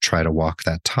that you try to walk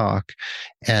that talk.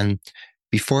 And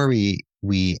before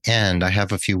we end, I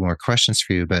have a few more questions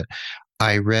for you, but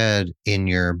I read in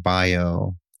your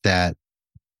bio that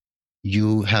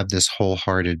you have this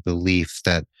wholehearted belief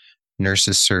that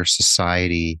nurses serve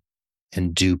society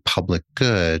and do public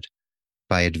good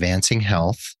by advancing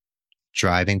health,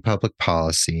 driving public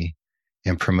policy,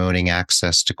 and promoting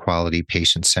access to quality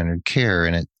patient-centered care.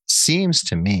 And it seems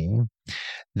to me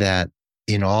that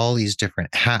in all these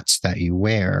different hats that you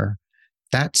wear,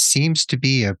 that seems to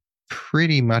be a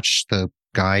pretty much the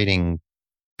guiding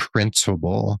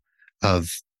principle of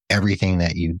everything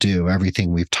that you do,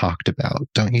 everything we've talked about.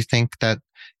 Don't you think that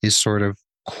is sort of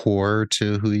core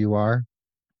to who you are?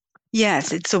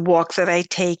 Yes, it's a walk that I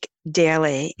take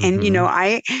daily. And, Mm-hmm.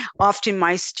 I often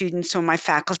my students or my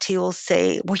faculty will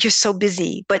say, well, you're so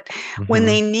busy. But when Mm-hmm.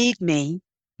 they need me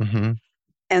Mm-hmm.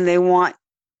 and they want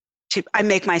I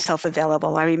make myself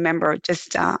available. I remember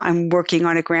I'm working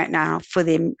on a grant now for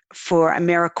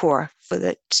AmeriCorps for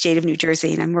the state of New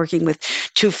Jersey, and I'm working with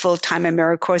 2 full-time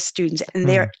AmeriCorps students, and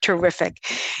they're terrific.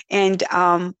 And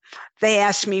they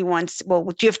asked me once, well,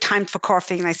 do you have time for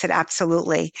coffee? And I said,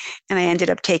 absolutely. And I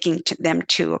ended up taking them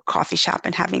to a coffee shop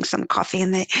and having some coffee.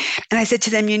 And I said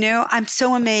to them, I'm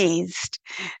so amazed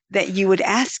that you would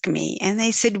ask me. And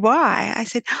they said, why? I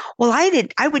said, well,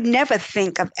 I would never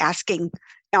think of asking.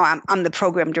 Now I'm the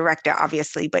program director,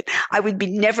 obviously, but I would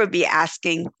never be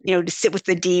asking, to sit with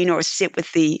the dean or sit with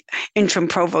the interim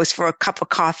provost for a cup of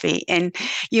coffee. And,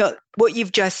 what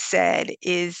you've just said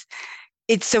is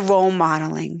it's a role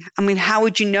modeling. I mean, how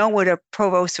would you know what a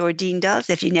provost or a dean does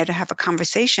if you never have a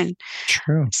conversation?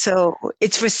 True. So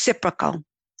it's reciprocal.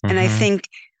 Mm-hmm. And I think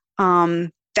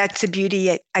that's the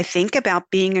beauty, I think, about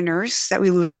being a nurse that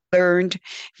we learned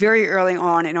very early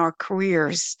on in our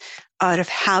careers out of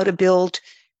how to build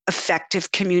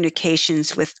effective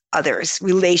communications with others,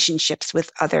 relationships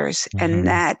with others. Mm-hmm. And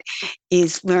that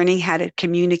is learning how to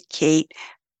communicate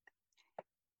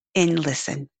and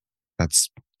listen.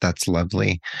 That's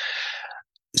lovely.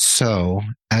 So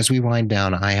as we wind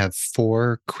down, I have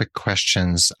 4 quick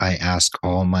questions I ask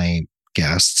all my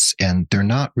guests, and they're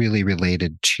not really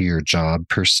related to your job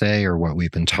per se or what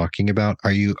we've been talking about.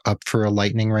 Are you up for a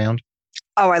lightning round?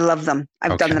 Oh, I love them.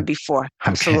 I've done them before.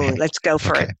 Absolutely. Okay. Let's go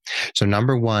for it. So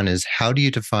number 1 is, how do you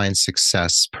define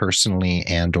success personally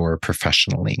and or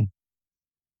professionally?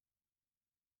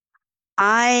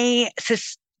 I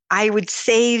would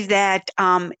say that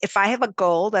if I have a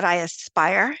goal that I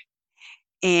aspire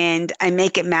and I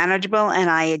make it manageable and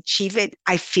I achieve it,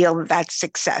 I feel that's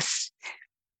success.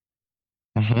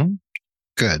 Mm-hmm.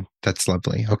 Good. That's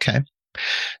lovely. Okay.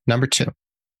 Number 2.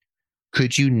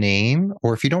 Could you name,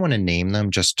 or if you don't want to name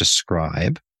them, just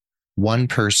describe one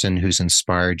person who's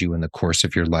inspired you in the course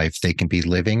of your life? They can be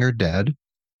living or dead,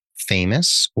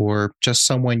 famous, or just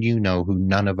someone who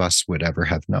none of us would ever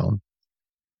have known.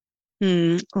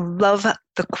 Love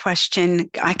the question.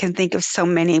 I can think of so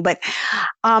many, but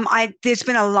there's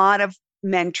been a lot of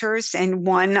mentors, and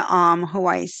one who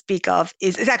I speak of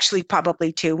is actually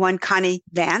probably 2. One, Connie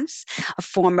Vance, a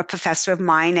former professor of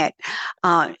mine at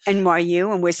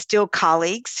NYU, and we're still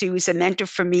colleagues. She was a mentor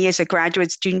for me as a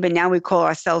graduate student, but now we call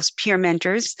ourselves peer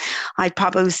mentors. I'd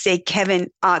probably say Kevel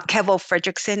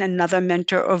Fredrickson, another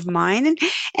mentor of mine,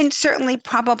 and certainly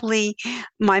probably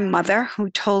my mother, who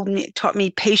taught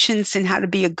me patience and how to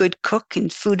be a good cook,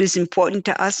 and food is important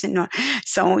to us. And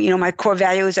so, my core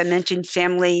values, I mentioned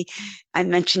family, I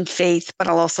mentioned faith, but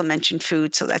I'll also mention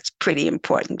food. So that's pretty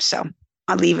important. So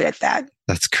I'll leave it at that.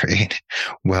 That's great.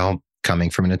 Well, Coming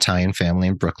from an Italian family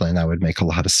in Brooklyn, that would make a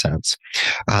lot of sense.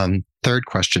 Third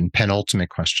question, penultimate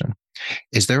question.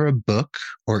 Is there a book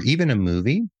or even a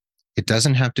movie? It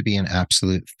doesn't have to be an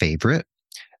absolute favorite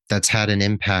that's had an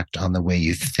impact on the way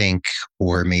you think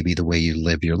or maybe the way you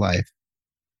live your life.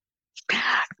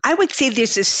 I would say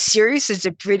there's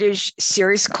a British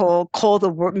series called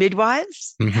the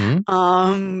Midwives.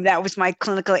 Mm-hmm. That was my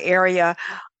clinical area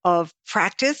of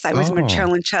practice. I was a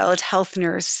maternal and child health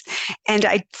nurse. And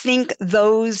I think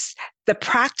the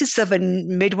practice of a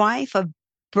midwife, of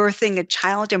birthing a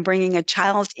child and bringing a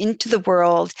child into the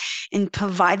world and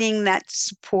providing that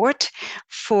support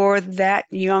for that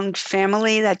young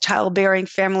family, that childbearing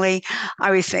family,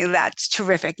 I would say that's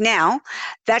terrific. Now,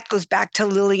 that goes back to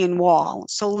Lillian Wall.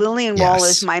 So Lillian Wall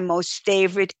is my most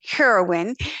favorite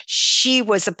heroine. She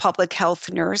was a public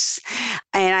health nurse.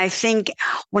 And I think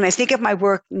when I think of my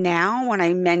work now, when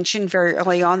I mentioned very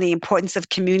early on the importance of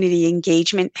community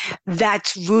engagement,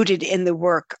 that's rooted in the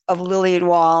work of Lillian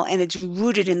Wall, and it's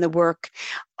rooted in the work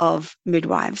of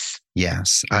midwives.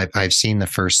 Yes, I've seen the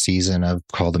first season of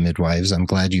Call the Midwives. I'm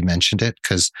glad you mentioned it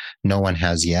because no one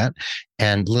has yet.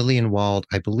 And Lillian Wall,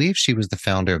 I believe she was the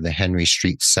founder of the Henry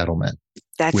Street Settlement.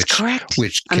 That's correct.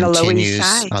 Which on continues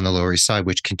on the Lower East Side,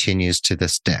 which continues to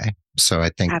this day. So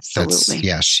I think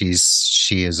she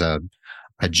is a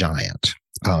giant,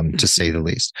 to say the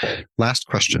least. Last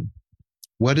question.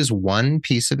 What is one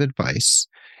piece of advice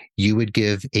you would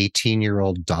give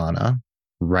 18-year-old Donna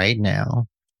right now,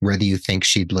 whether you think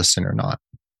she'd listen or not?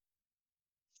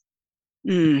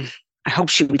 I hope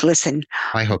she would listen.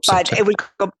 I hope so. But I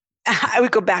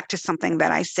would go back to something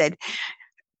that I said.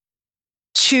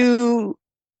 To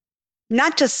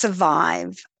not just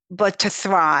survive, but to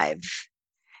thrive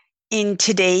in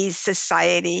today's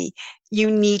society,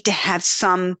 you need to have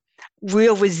some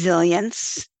real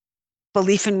resilience,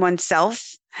 belief in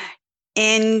oneself,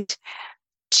 and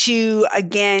to,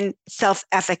 again,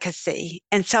 self-efficacy.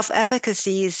 And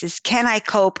self-efficacy is can I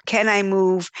cope? Can I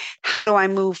move? How do I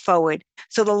move forward?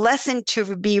 So the lesson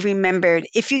to be remembered,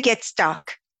 if you get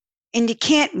stuck and you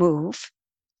can't move,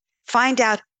 find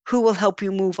out who will help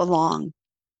you move along.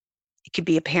 It could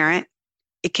be a parent.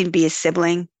 It can be a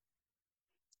sibling.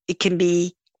 It can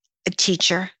be a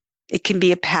teacher. It can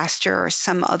be a pastor or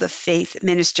some other faith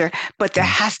minister, but there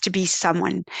has to be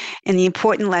someone. And the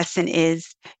important lesson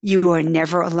is you are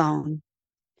never alone.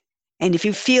 And if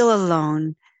you feel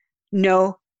alone,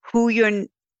 know who your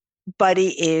buddy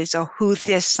is or who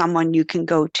there's someone you can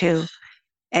go to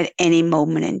at any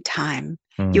moment in time.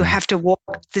 You have to walk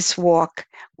this walk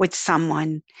with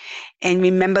someone. And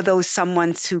remember those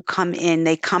someones who come in.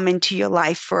 They come into your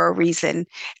life for a reason.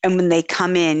 And when they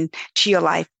come in to your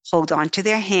life, hold on to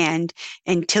their hand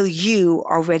until you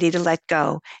are ready to let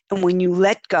go. And when you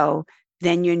let go,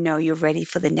 then you know you're ready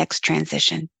for the next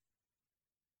transition.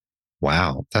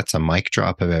 Wow, that's a mic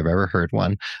drop if I've ever heard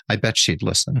one. I bet she'd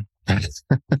listen.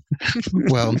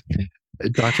 Well,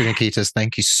 Dr. Nikitas,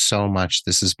 thank you so much.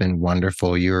 This has been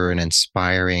wonderful. You're an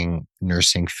inspiring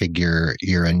nursing figure.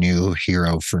 You're a new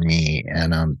hero for me.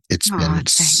 And it's been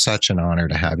such an honor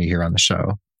to have you here on the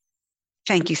show.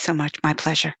 Thank you so much. My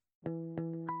pleasure.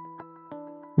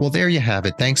 Well, there you have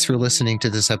it. Thanks for listening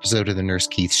to this episode of The Nurse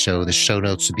Keith Show. The show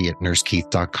notes will be at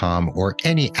nursekeith.com or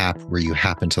any app where you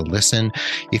happen to listen.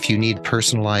 If you need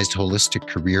personalized holistic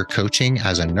career coaching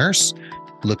as a nurse,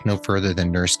 look no further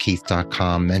than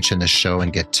nursekeith.com. Mention the show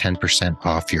and get 10%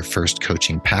 off your first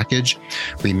coaching package.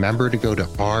 Remember to go to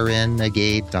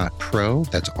rnegade.pro.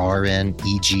 That's rnegade.pro.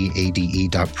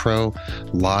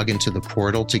 Log into the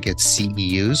portal to get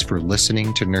CEUs for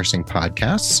listening to nursing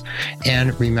podcasts.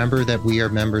 And remember that we are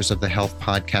members of the Health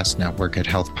Podcast Network at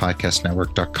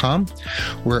healthpodcastnetwork.com.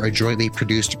 We're adroitly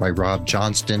produced by Rob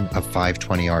Johnston of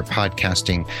 520R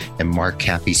Podcasting, and Mark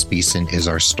Cappy-Speason is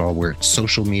our stalwart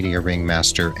social media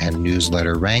ringmaster and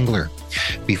newsletter wrangler.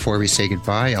 Before we say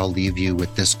goodbye, I'll leave you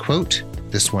with this quote.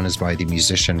 This one is by the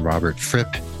musician Robert Fripp.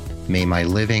 May my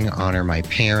living honor my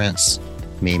parents.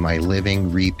 May my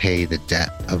living repay the debt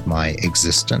of my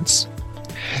existence.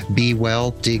 Be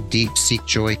well, dig deep, seek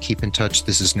joy, keep in touch.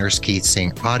 This is Nurse Keith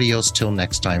saying adios till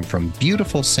next time from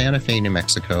beautiful Santa Fe, New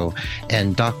Mexico,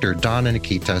 and Dr. Donna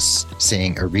Nikitas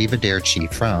saying arrivederci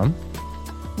from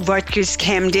Rutgers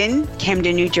Camden,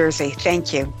 New Jersey.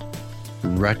 Thank you.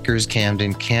 Rutgers,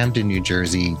 Camden, New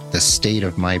Jersey, the state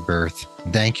of my birth.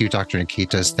 Thank you, Dr.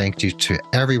 Nikitas. Thank you to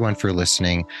everyone for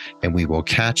listening, and we will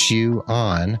catch you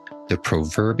on the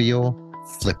proverbial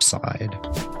flip side.